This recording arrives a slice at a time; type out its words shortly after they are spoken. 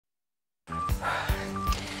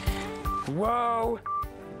Whoa!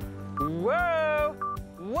 Whoa!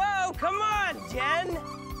 Whoa! Come on, Jen!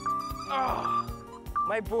 Oh,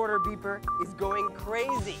 my border beeper is going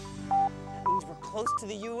crazy. That means we're close to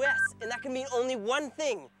the U.S., and that can mean only one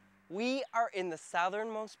thing. We are in the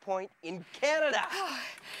southernmost point in Canada. Oh,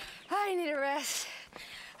 I need a rest.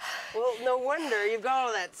 Well, no wonder you've got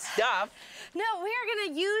all that stuff. No, we are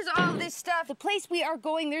gonna use all this stuff. The place we are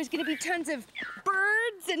going, there's gonna be tons of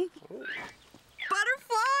birds and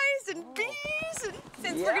butterflies and bees. And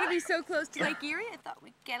since we're gonna be so close to Lake Erie, I thought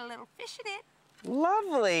we'd get a little fish in it.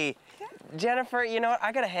 Lovely. Jennifer, you know what?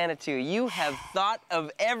 I gotta hand it to you. You have thought of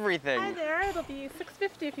everything. Hi there. It'll be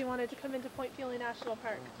 $6.50 if you wanted to come into Point Pelee National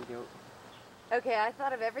Park. Okay, I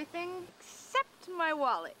thought of everything except my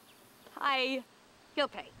wallet. He'll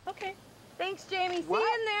pay. Okay. Thanks, Jamie. What? See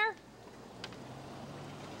you in there.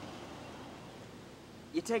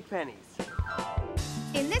 You take pennies.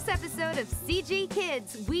 In this episode of CG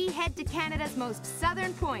Kids, we head to Canada's most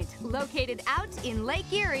southern point, located out in Lake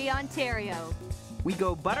Erie, Ontario. We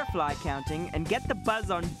go butterfly counting and get the buzz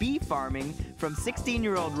on bee farming from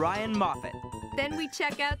 16-year-old Ryan Moffat. Then we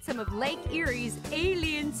check out some of Lake Erie's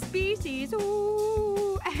alien species,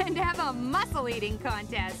 ooh, and have a mussel-eating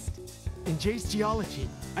contest. In Jay's geology,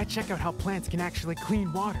 I check out how plants can actually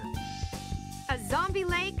clean water. A zombie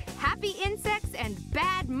lake, happy insects, and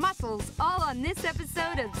bad mussels, all on this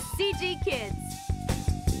episode of CG Kids.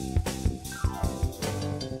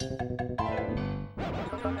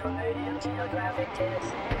 Geographic Kids.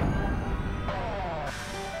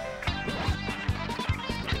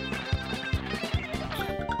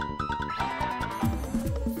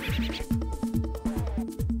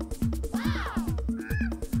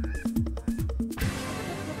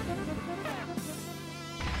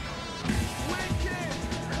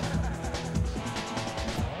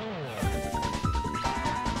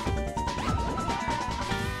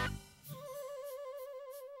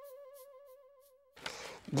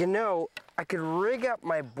 You know, I could rig up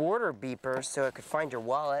my border beeper so I could find your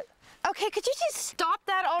wallet. Okay, could you just stop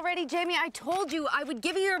that already, Jamie? I told you I would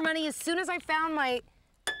give you your money as soon as I found my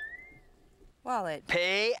wallet.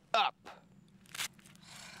 Pay up.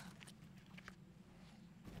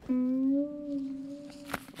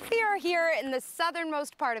 We are here in the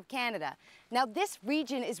southernmost part of Canada. Now, this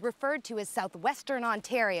region is referred to as southwestern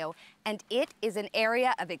Ontario, and it is an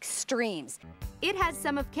area of extremes. It has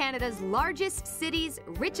some of Canada's largest cities,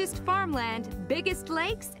 richest farmland, biggest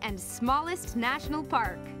lakes, and smallest national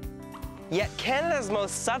park. Yet Canada's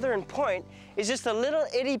most southern point is just a little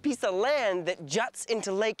itty piece of land that juts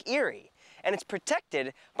into Lake Erie, and it's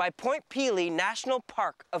protected by Point Pelee National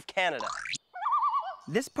Park of Canada.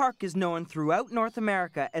 This park is known throughout North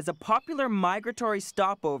America as a popular migratory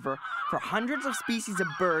stopover for hundreds of species of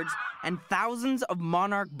birds and thousands of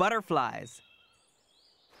monarch butterflies.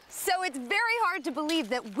 So it's very hard to believe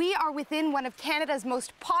that we are within one of Canada's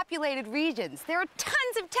most populated regions. There are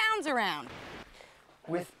tons of towns around.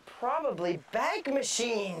 With probably bank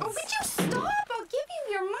machines. Oh, would you stop? I'll give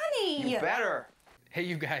you your money. You better. Hey,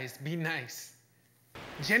 you guys, be nice.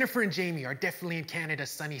 Jennifer and Jamie are definitely in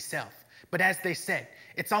Canada's sunny south. But as they said,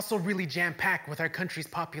 it's also really jam-packed with our country's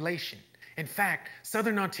population. In fact,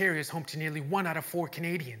 Southern Ontario is home to nearly 1 out of 4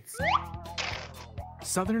 Canadians.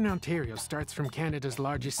 Southern Ontario starts from Canada's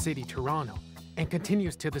largest city, Toronto, and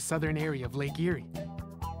continues to the southern area of Lake Erie.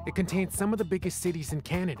 It contains some of the biggest cities in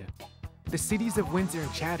Canada. The cities of Windsor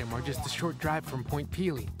and Chatham are just a short drive from Point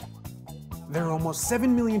Pelee. There are almost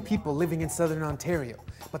 7 million people living in Southern Ontario,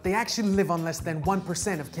 but they actually live on less than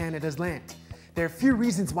 1% of Canada's land. There are a few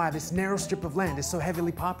reasons why this narrow strip of land is so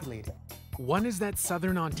heavily populated. One is that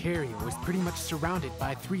Southern Ontario is pretty much surrounded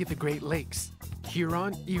by 3 of the Great Lakes,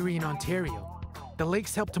 Huron, Erie, and Ontario. The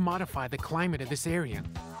lakes help to modify the climate of this area.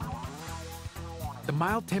 The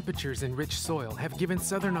mild temperatures and rich soil have given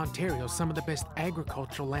Southern Ontario some of the best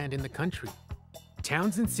agricultural land in the country.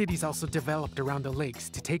 Towns and cities also developed around the lakes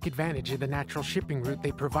to take advantage of the natural shipping route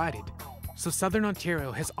they provided. So Southern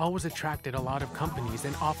Ontario has always attracted a lot of companies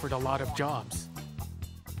and offered a lot of jobs.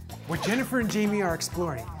 Where Jennifer and Jamie are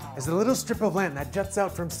exploring is a little strip of land that juts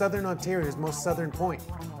out from Southern Ontario's most southern point.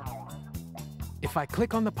 If I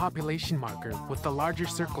click on the population marker with the larger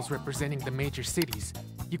circles representing the major cities,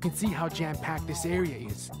 you can see how jam-packed this area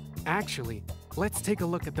is. Actually, let's take a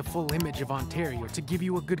look at the full image of Ontario to give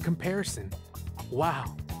you a good comparison.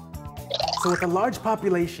 Wow. So with a large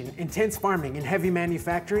population, intense farming, and heavy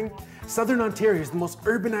manufacturing, Southern Ontario is the most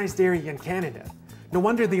urbanized area in Canada. No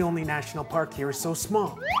wonder the only national park here is so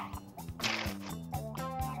small.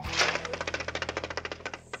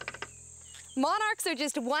 Monarchs are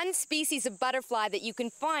just one species of butterfly that you can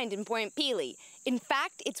find in Point Pelee. In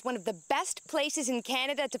fact, it's one of the best places in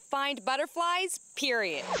Canada to find butterflies,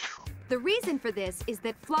 period. The reason for this is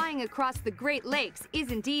that flying across the Great Lakes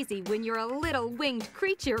isn't easy when you're a little winged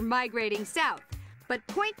creature migrating south. But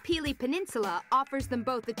Point Pelee Peninsula offers them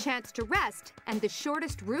both a chance to rest and the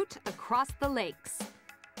shortest route across the lakes.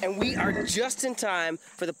 And we are just in time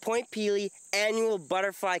for the Point Pelee annual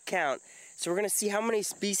butterfly count. So we're gonna see how many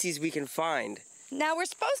species we can find. Now, we're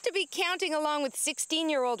supposed to be counting along with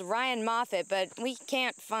 16-year-old Ryan Moffat, but we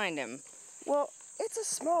can't find him. Well, it's a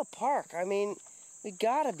small park. I mean, we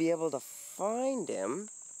gotta be able to find him.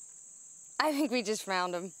 I think we just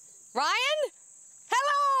found him. Ryan?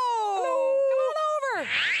 Hello! Come on over!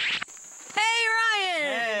 Hey, Ryan!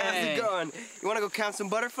 Hey. How's it going? You wanna go count some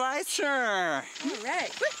butterflies? Sure. All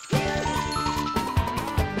right.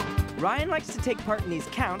 Ryan likes to take part in these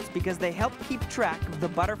counts because they help keep track of the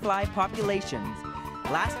butterfly populations.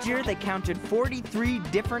 Last year, they counted 43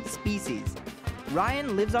 different species.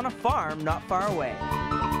 Ryan lives on a farm not far away.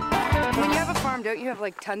 When you have a farm, don't you have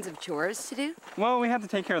like tons of chores to do? Well, we have to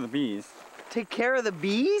take care of the bees. Take care of the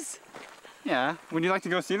bees? Yeah. Would you like to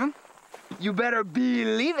go see them? You better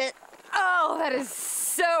believe it. Oh, that is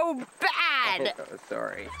so bad! Oh,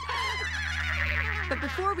 sorry. But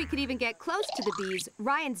before we could even get close to the bees,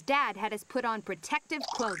 Ryan's dad had us put on protective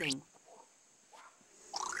clothing.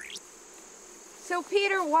 So,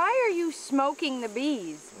 Peter, why are you smoking the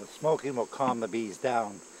bees? The smoking will calm the bees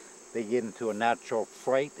down. They get into a natural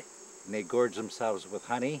fright and they gorge themselves with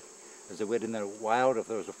honey as they would in the wild if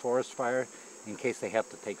there was a forest fire in case they have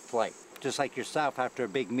to take flight. Just like yourself, after a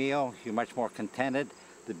big meal, you're much more contented.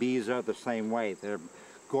 The bees are the same way. They're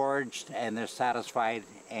gorged and they're satisfied,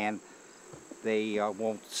 and they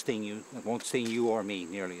won't sting you. It won't sting you or me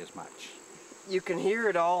nearly as much. You can hear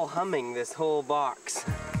it all humming, this whole box.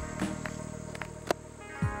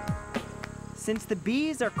 Since the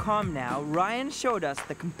bees are calm now, Ryan showed us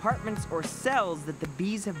the compartments or cells that the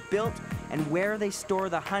bees have built and where they store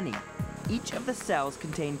the honey. Each of the cells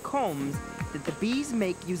contain combs that the bees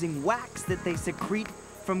make using wax that they secrete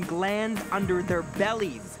from glands under their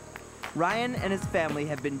bellies. Ryan and his family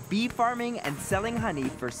have been bee farming and selling honey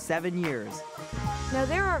for 7 years. Now,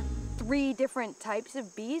 there are 3 different types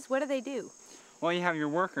of bees. What do they do? Well, you have your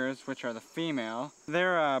workers, which are the female.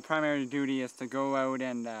 Their primary duty is to go out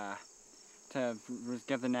and to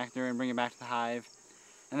get the nectar and bring it back to the hive.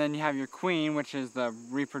 And then you have your queen, which is the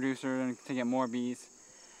reproducer and to get more bees.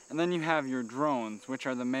 And then you have your drones, which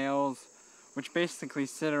are the males, which basically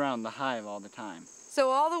sit around the hive all the time. So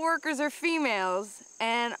all the workers are females,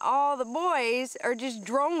 and all the boys are just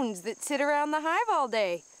drones that sit around the hive all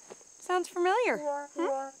day. Sounds familiar.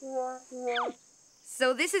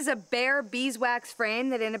 So this is a bare beeswax frame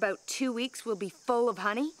that in about 2 weeks will be full of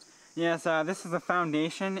honey? Yes, this is a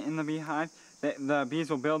foundation in the beehive. The bees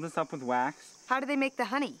will build this up with wax. How do they make the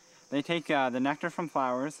honey? They take the nectar from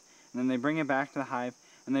flowers, and then they bring it back to the hive,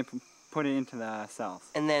 and they put it into the cells.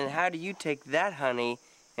 And then how do you take that honey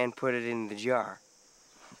and put it in the jar?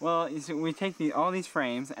 Well, you see, we take all these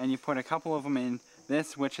frames, and you put a couple of them in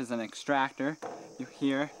this, which is an extractor. You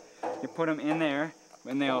put them in there,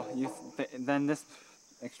 and then this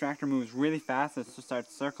extractor moves really fast. It just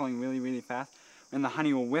starts circling really, really fast, and the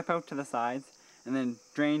honey will whip out to the sides, and then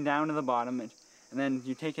drain down to the bottom, and then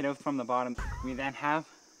you take it out from the bottom. We then have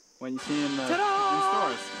what you see in the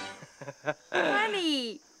stores.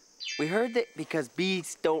 Honey! We heard that because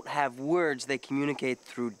bees don't have words, they communicate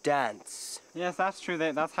through dance. Yes, that's true.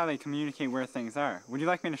 That's how they communicate where things are. Would you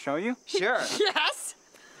like me to show you? Sure. Yes!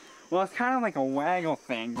 Well, it's kind of like a waggle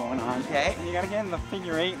thing going on. Okay. You gotta get in the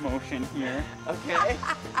figure 8 motion here. Okay.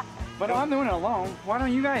 But I'm doing it alone. Why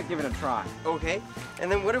don't you guys give it a try? Okay. And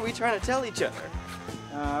then what are we trying to tell each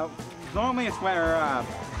other? Normally it's where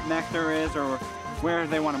nectar is or where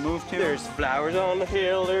they want to move to. There's flowers on the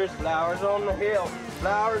hill, there's flowers on the hill,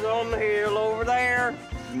 flowers on the hill over there.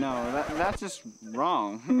 No, that's just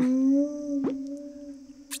wrong.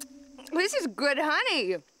 This is good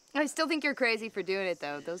honey. I still think you're crazy for doing it,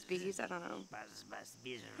 though. Those bees, I don't know. What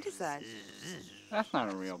is that? That's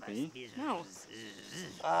not a real bee. No.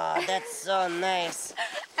 Oh, that's so nice.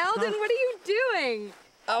 Eldon, what are you doing?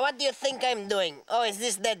 Oh, what do you think I'm doing? Oh, is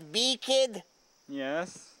this that bee kid?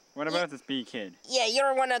 Yes. What about this bee kid? Yeah,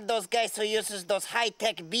 you're one of those guys who uses those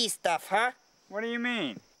high-tech bee stuff, huh? What do you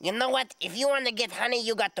mean? You know what? If you want to get honey,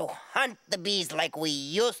 you got to hunt the bees like we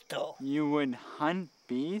used to. You would hunt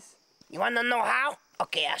bees? You want to know how?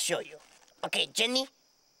 Okay, I'll show you. Okay, Jenny,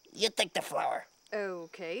 you take the flower.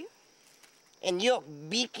 Okay. And you,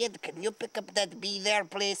 bee kid, can you pick up that bee there,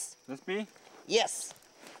 please? This bee? Yes.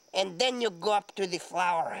 And then you go up to the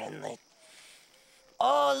flower and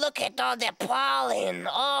Oh, look at all the pollen.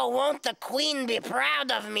 Oh, won't the queen be proud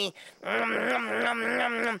of me?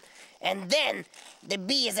 And then the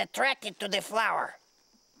bee is attracted to the flower.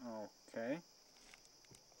 Okay.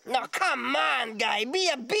 No, come on, guy. Be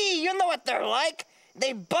a bee. You know what they're like.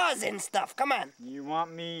 They buzz and stuff. Come on. You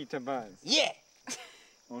want me to buzz? Yeah.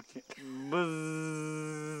 Okay.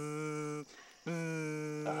 Buzz.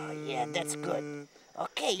 Oh, yeah, that's good.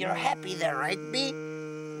 Okay, you're happy there, right, bee?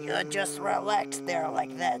 You just relax there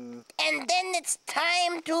like that. And then it's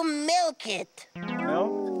time to milk it.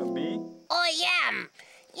 Milk? A bee? Oh, yeah.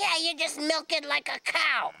 Yeah, you just milk it like a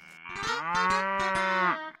cow.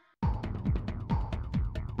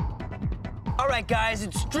 All right, guys,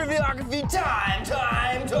 it's triviography time.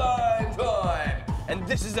 And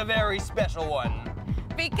this is a very special one.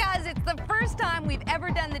 Because it's the first time we've ever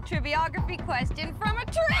done the triviography question from a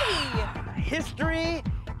tree. History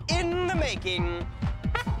in the making.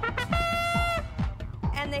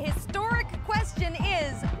 And the historic question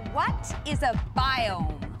is, what is a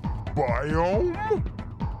biome? Biome?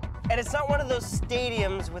 And it's not one of those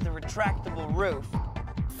stadiums with a retractable roof.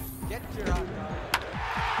 Get your hot dog.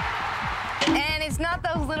 And it's not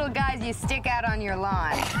those little guys you stick out on your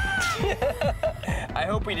lawn. I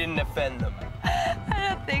hope we didn't offend them. I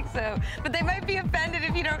don't think so. But they might be offended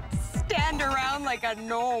if you don't stand around like a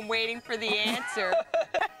gnome waiting for the answer.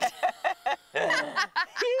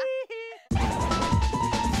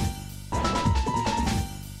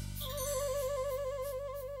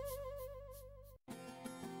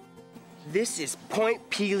 This is Point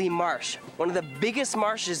Pelee Marsh, one of the biggest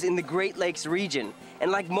marshes in the Great Lakes region. And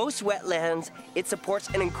like most wetlands, it supports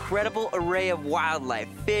an incredible array of wildlife: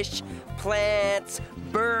 fish, plants,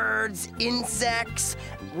 birds, insects,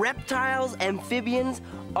 reptiles, amphibians,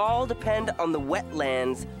 all depend on the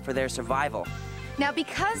wetlands for their survival. Now,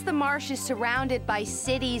 because the marsh is surrounded by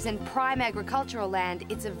cities and prime agricultural land,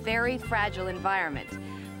 it's a very fragile environment.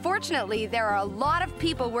 Fortunately, there are a lot of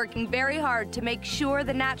people working very hard to make sure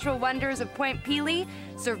the natural wonders of Point Pelee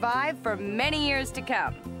survive for many years to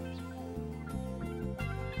come.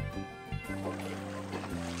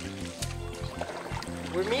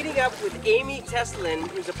 We're meeting up with Amy Teslin,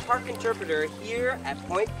 who's a park interpreter here at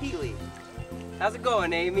Point Pelee. How's it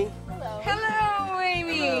going, Amy? Hello. Hello,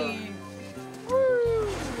 Amy. Woo.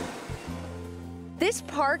 This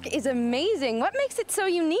park is amazing. What makes it so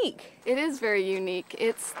unique? It is very unique.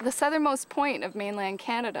 It's the southernmost point of mainland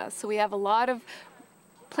Canada, so we have a lot of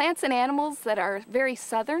plants and animals that are very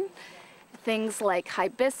southern, things like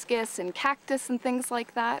hibiscus and cactus and things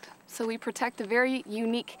like that. So we protect a very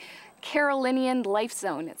unique Carolinian life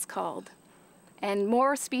zone, it's called, and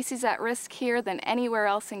more species at risk here than anywhere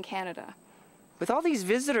else in Canada. With all these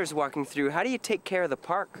visitors walking through, how do you take care of the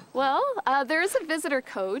park? Well, there is a visitor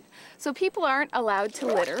code, so people aren't allowed to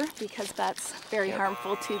litter because that's very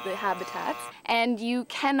harmful to the habitats. And you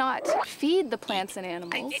cannot feed the plants and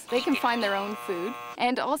animals. They can find their own food.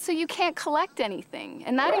 And also you can't collect anything.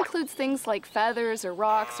 And that includes things like feathers or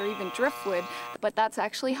rocks or even driftwood, but that's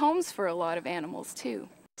actually homes for a lot of animals too.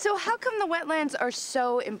 So how come the wetlands are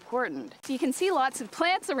so important? You can see lots of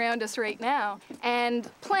plants around us right now, and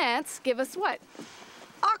plants give us what?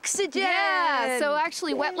 Oxygen! Yeah, so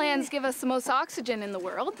actually wetlands give us the most oxygen in the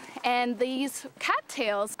world, and these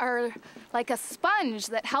cattails are like a sponge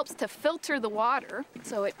that helps to filter the water,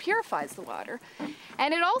 so it purifies the water.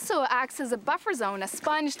 And it also acts as a buffer zone, a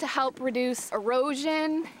sponge to help reduce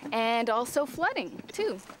erosion and also flooding,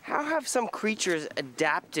 too. How have some creatures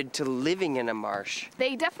adapted to living in a marsh?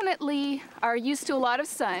 They definitely are used to a lot of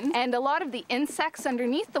sun, and a lot of the insects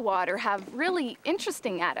underneath the water have really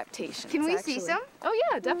interesting adaptations. Can we see some? Oh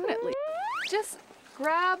yeah, definitely. Just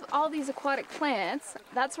grab all these aquatic plants.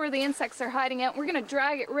 That's where the insects are hiding out. We're gonna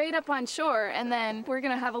drag it right up on shore, and then we're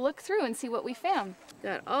gonna have a look through and see what we found.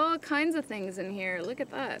 Got all kinds of things in here. Look at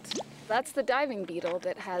that. That's the diving beetle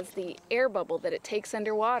that has the air bubble that it takes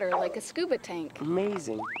underwater like a scuba tank.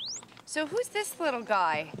 Amazing. So who's this little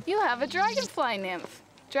guy? You have a dragonfly nymph.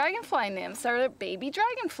 Dragonfly nymphs are baby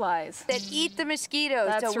dragonflies. That eat the mosquitoes.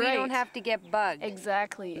 That's so we right. don't have to get bugged.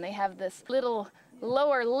 Exactly. And they have this little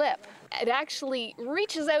lower lip. It actually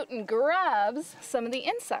reaches out and grabs some of the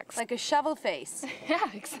insects. Like a shovel face. Yeah,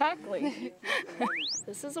 exactly.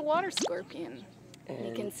 This is a water scorpion.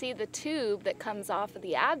 You can see the tube that comes off of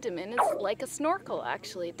the abdomen. It's like a snorkel,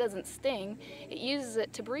 actually. It doesn't sting. It uses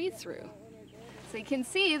it to breathe through. So you can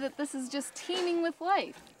see that this is just teeming with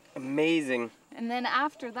life. Amazing. And then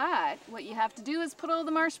after that, what you have to do is put all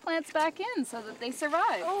the marsh plants back in so that they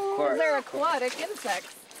survive. Oh, they're aquatic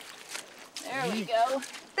insects. There we go.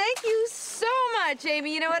 Thank you so much,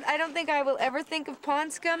 Amy. You know what? I don't think I will ever think of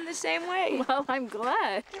pond scum the same way. Well, I'm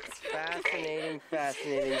glad. It's fascinating,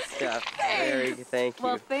 fascinating stuff. Very, thank you.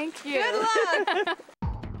 Well, thank you. Good luck.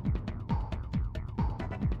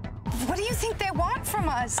 What do you think they want from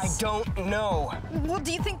us? I don't know. Well,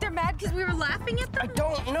 do you think they're mad because we were laughing at them? I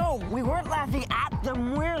don't know. We weren't laughing at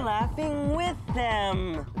them. We're laughing with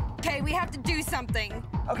them. Okay, we have to do something.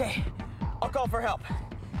 Okay, I'll call for help.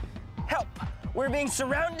 Help! We're being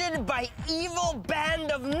surrounded by evil band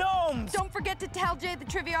of gnomes! Don't forget to tell Jay the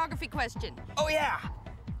triviography question. Oh yeah!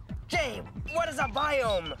 Jay, what is a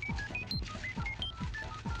biome?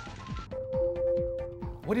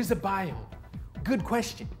 What is a biome? Good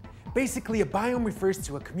question. Basically, a biome refers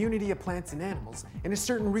to a community of plants and animals in a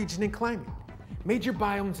certain region and climate. Major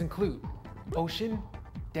biomes include ocean,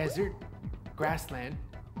 desert, grassland,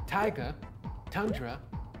 taiga, tundra,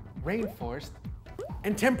 rainforest,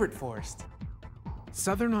 and temperate forest.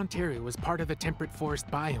 Southern Ontario is part of the temperate forest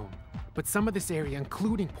biome, but some of this area,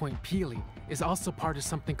 including Point Pelee, is also part of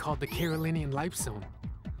something called the Carolinian Life Zone.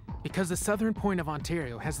 Because the southern point of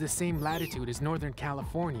Ontario has the same latitude as Northern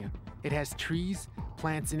California, it has trees,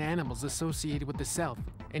 plants, and animals associated with the south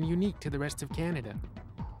and unique to the rest of Canada.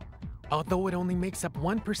 Although it only makes up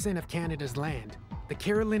 1% of Canada's land, the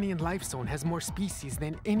Carolinian Life Zone has more species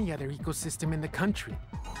than any other ecosystem in the country.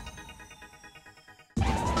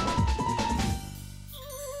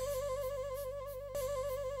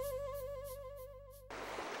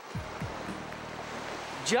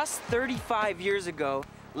 Just 35 years ago,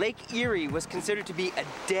 Lake Erie was considered to be a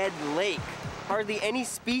dead lake. Hardly any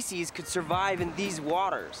species could survive in these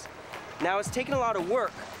waters. Now it's taken a lot of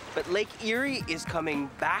work, but Lake Erie is coming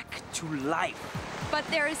back to life. But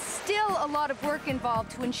there is still a lot of work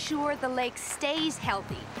involved to ensure the lake stays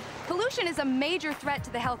healthy. Pollution is a major threat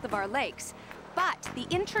to the health of our lakes, but the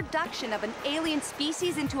introduction of an alien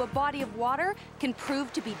species into a body of water can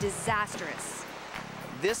prove to be disastrous.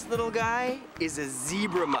 This little guy is a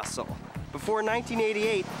zebra mussel. Before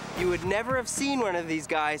 1988, you would never have seen one of these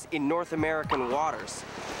guys in North American waters.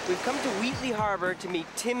 We've come to Wheatley Harbor to meet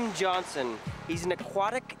Tim Johnson. He's an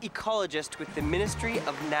aquatic ecologist with the Ministry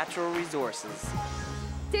of Natural Resources.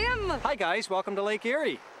 Tim! Hi guys, welcome to Lake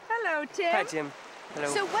Erie. Hello, Tim. Hi, Tim. Hello.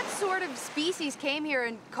 So what sort of species came here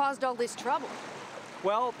and caused all this trouble?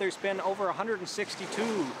 Well, there's been over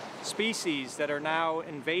 162 species that are now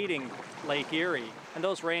invading Lake Erie. And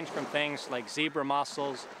those range from things like zebra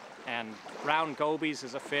mussels and round gobies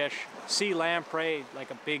as a fish, sea lamprey,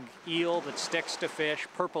 like a big eel that sticks to fish,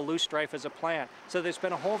 purple loosestrife as a plant. So there's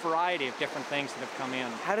been a whole variety of different things that have come in.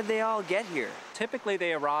 How did they all get here? Typically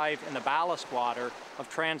they arrive in the ballast water of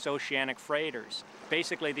transoceanic freighters.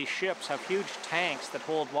 Basically these ships have huge tanks that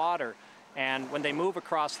hold water, and when they move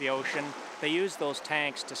across the ocean, they use those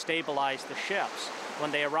tanks to stabilize the ships. When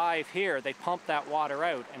they arrive here, they pump that water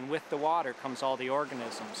out, and with the water comes all the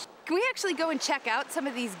organisms. Can we actually go and check out some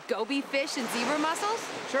of these goby fish and zebra mussels?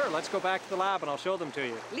 Sure, let's go back to the lab and I'll show them to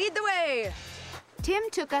you. Lead the way! Tim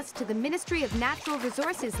took us to the Ministry of Natural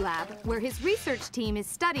Resources lab, where his research team is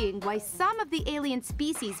studying why some of the alien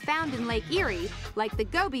species found in Lake Erie, like the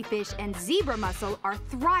goby fish and zebra mussel, are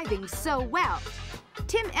thriving so well.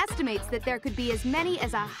 Tim estimates that there could be as many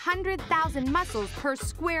as 100,000 mussels per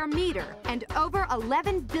square meter and over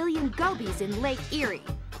 11 billion gobies in Lake Erie.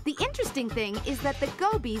 The interesting thing is that the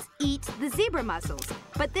gobies eat the zebra mussels,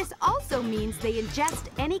 but this also means they ingest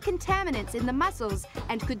any contaminants in the mussels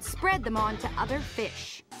and could spread them on to other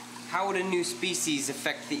fish. How would a new species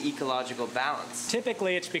affect the ecological balance?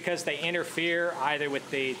 Typically it's because they interfere either with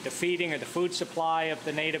the feeding or the food supply of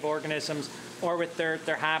the native organisms or with their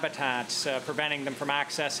habitats, preventing them from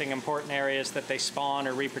accessing important areas that they spawn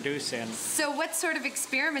or reproduce in. So what sort of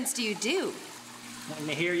experiments do you do? And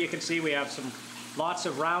here you can see we have lots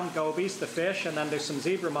of round gobies, the fish, and then there's some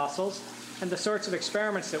zebra mussels. And the sorts of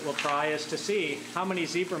experiments that we'll try is to see how many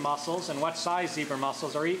zebra mussels and what size zebra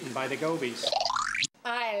mussels are eaten by the gobies.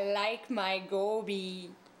 I like my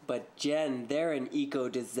goby. But Jen, they're an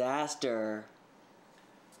eco-disaster.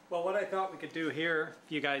 Well, what I thought we could do here,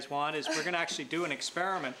 if you guys want, is we're going to actually do an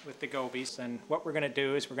experiment with the gobies. And what we're going to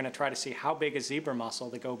do is we're going to try to see how big a zebra mussel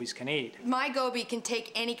the gobies can eat. My goby can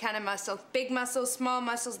take any kind of mussel. Big mussels, small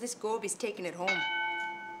mussels, this goby's taking it home.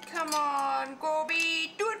 Come on,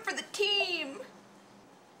 goby, do it for the team.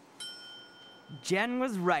 Jen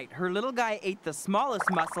was right. Her little guy ate the smallest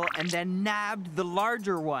mussel and then nabbed the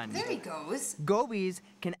larger one. There he goes. Gobies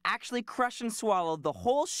can actually crush and swallow the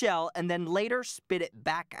whole shell and then later spit it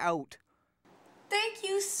back out. Thank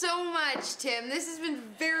you so much, Tim. This has been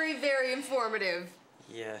very, very informative.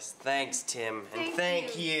 Yes, thanks, Tim. And Thank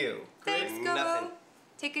thank you. Thanks, For Gobo. nothing.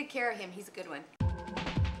 Take good care of him. He's a good one.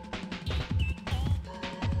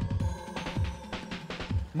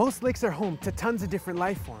 Most lakes are home to tons of different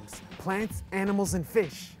life forms, plants, animals, and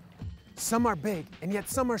fish. Some are big, and yet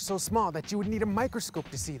some are so small that you would need a microscope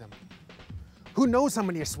to see them. Who knows how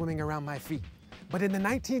many are swimming around my feet? But in the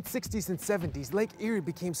 1960s and 70s, Lake Erie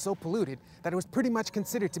became so polluted that it was pretty much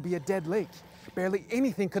considered to be a dead lake. Barely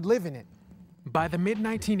anything could live in it. By the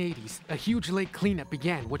mid-1980s, a huge lake cleanup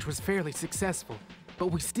began, which was fairly successful. But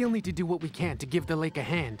we still need to do what we can to give the lake a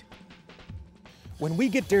hand. When we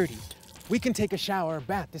get dirty, we can take a shower or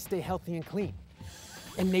bath to stay healthy and clean.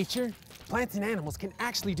 In nature, plants and animals can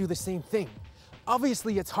actually do the same thing.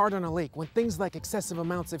 Obviously, it's hard on a lake when things like excessive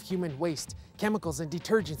amounts of human waste, chemicals, and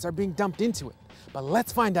detergents are being dumped into it. But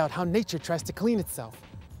let's find out how nature tries to clean itself.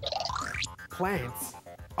 Plants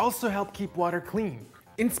also help keep water clean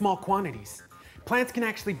in small quantities. Plants can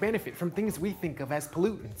actually benefit from things we think of as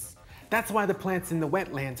pollutants. That's why the plants in the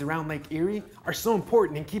wetlands around Lake Erie are so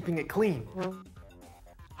important in keeping it clean.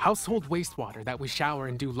 Household wastewater that we shower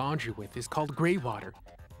and do laundry with is called gray water.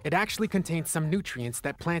 It actually contains some nutrients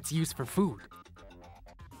that plants use for food.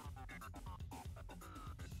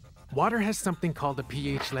 Water has something called a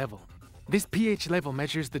pH level. This pH level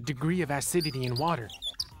measures the degree of acidity in water.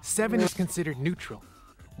 7 is considered neutral.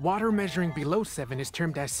 Water measuring below 7 is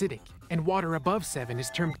termed acidic, and water above 7 is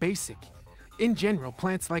termed basic. In general,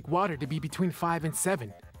 plants like water to be between 5 and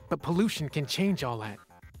 7, but pollution can change all that.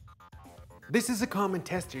 This is a common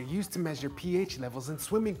tester used to measure pH levels in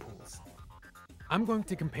swimming pools. I'm going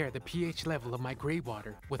to compare the pH level of my gray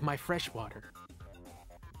water with my fresh water.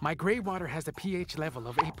 My gray water has a pH level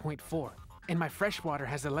of 8.4, and my fresh water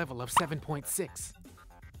has a level of 7.6.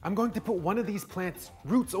 I'm going to put one of these plants,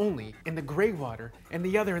 roots only, in the gray water and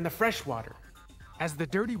the other in the fresh water. As the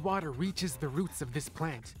dirty water reaches the roots of this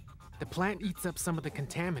plant, the plant eats up some of the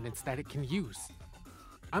contaminants that it can use.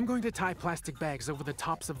 I'm going to tie plastic bags over the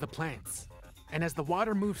tops of the plants. And as the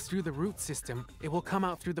water moves through the root system, it will come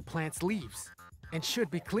out through the plant's leaves and should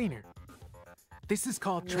be cleaner. This is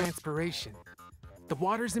called transpiration. The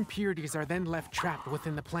water's impurities are then left trapped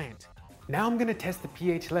within the plant. Now I'm going to test the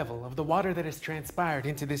pH level of the water that has transpired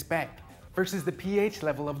into this bag versus the pH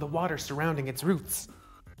level of the water surrounding its roots.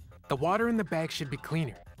 The water in the bag should be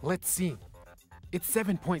cleaner. Let's see. It's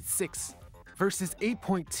 7.6 versus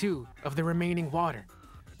 8.2 of the remaining water.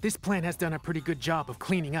 This plant has done a pretty good job of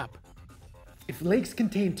cleaning up. If lakes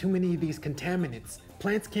contain too many of these contaminants,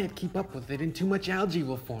 plants can't keep up with it and too much algae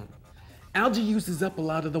will form. Algae uses up a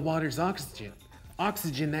lot of the water's oxygen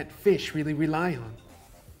that fish really rely on.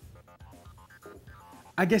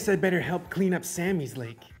 I guess I'd better help clean up Sammy's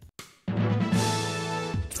lake.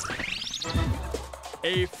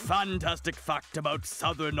 A fantastic fact about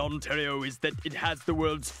southern Ontario is that it has the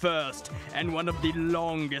world's first and one of the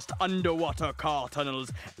longest underwater car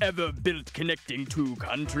tunnels ever built connecting two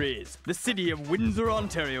countries. The city of Windsor,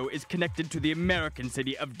 Ontario is connected to the American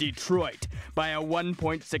city of Detroit by a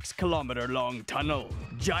 1.6 kilometer long tunnel.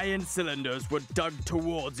 Giant cylinders were dug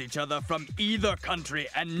towards each other from either country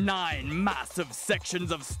and 9 massive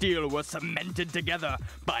sections of steel were cemented together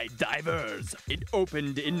by divers. It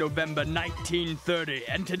opened in November 1930.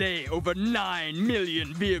 And today, over 9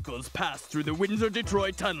 million vehicles pass through the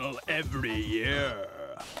Windsor-Detroit Tunnel every year.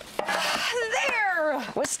 There!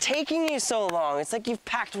 What's taking you so long? It's like you've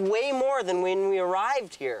packed way more than when we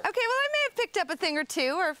arrived here. Okay, well, I may have picked up a thing or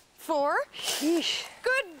 2 or 4. Sheesh.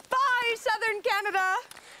 Goodbye, Southern Canada!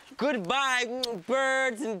 Goodbye,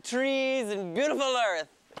 birds and trees and beautiful earth.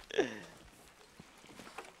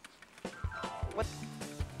 What?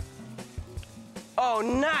 Oh,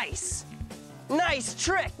 nice! Nice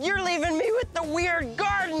trick! You're leaving me with the weird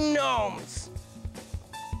garden gnomes!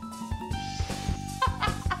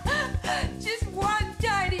 Just one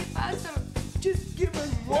tiny muscle. Just give us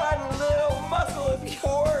one little muscle and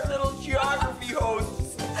 4 little geography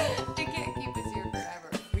hosts. They can't keep us here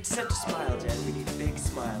forever. We just have to smile, Jen. We need a big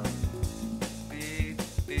smile. Big,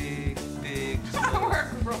 big, big smile. We're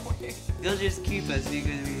growing. They'll just keep us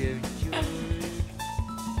because we have huge...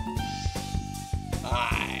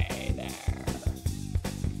 Hi there.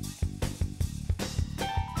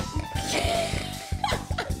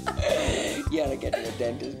 You gotta get to the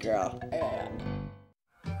dentist, girl.